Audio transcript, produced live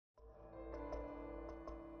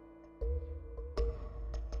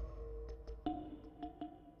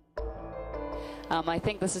I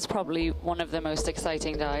think this is probably one of the most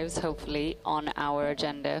exciting dives, hopefully, on our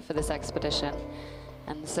agenda for this expedition.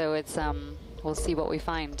 And so it's, we'll see what we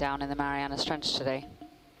find down in the Marianas Trench today.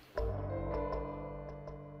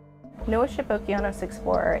 NOAA ship Okeanos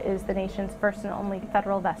Explorer is the nation's first and only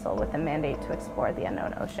federal vessel with a mandate to explore the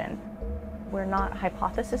unknown ocean. We're not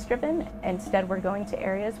hypothesis-driven. Instead, we're going to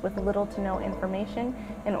areas with little to no information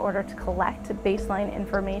in order to collect baseline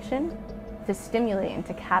information to stimulate and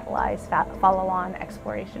to catalyze follow-on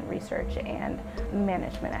exploration research and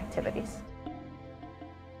management activities.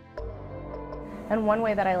 And one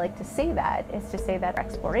way that I like to say that is to say that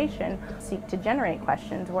exploration seeks to generate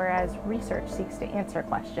questions, whereas research seeks to answer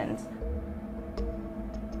questions.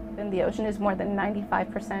 And the ocean is more than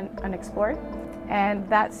 95% unexplored, and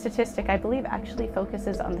that statistic, I believe, actually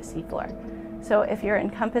focuses on the seafloor. So if you're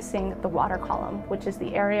encompassing the water column, which is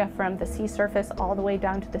the area from the sea surface all the way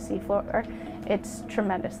down to the seafloor, it's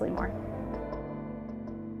tremendously more.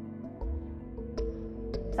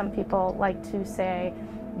 Some people like to say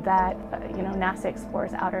that NASA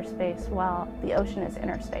explores outer space while the ocean is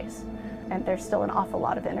inner space, and there's still an awful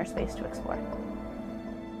lot of inner space to explore.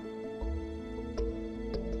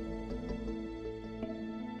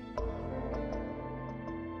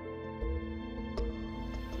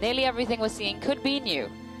 Nearly everything we're seeing could be new,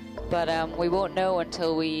 but we won't know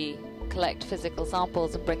until we collect physical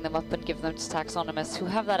samples and bring them up and give them to taxonomists who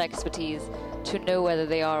have that expertise to know whether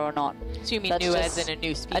they are or not. So you mean new as in a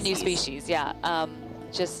new species? A new species, yeah.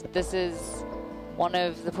 Just this is one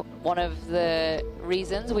of the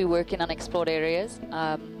reasons we work in unexplored areas,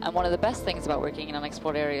 and one of the best things about working in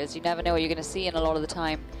unexplored areas, you never know what you're going to see, and a lot of the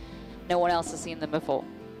time, no one else has seen them before.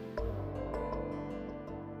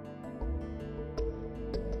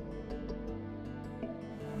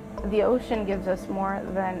 The ocean gives us more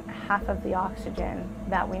than half of the oxygen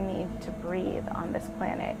that we need to breathe on this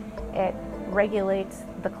planet. It regulates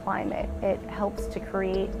the climate. It helps to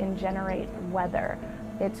create and generate weather.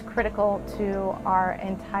 It's critical to our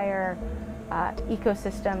entire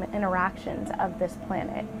ecosystem interactions of this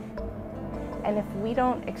planet. And if we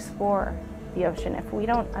don't explore the ocean, if we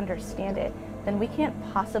don't understand it, then we can't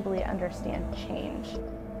possibly understand change.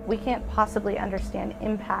 We can't possibly understand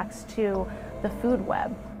impacts to the food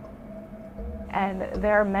web. And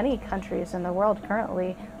there are many countries in the world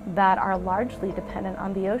currently that are largely dependent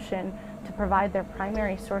on the ocean to provide their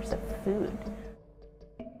primary source of food.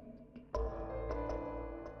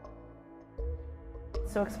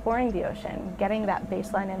 So exploring the ocean, getting that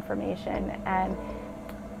baseline information and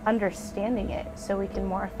understanding it so we can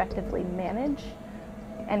more effectively manage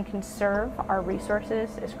and conserve our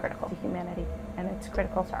resources is critical to humanity, and it's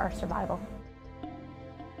critical to our survival.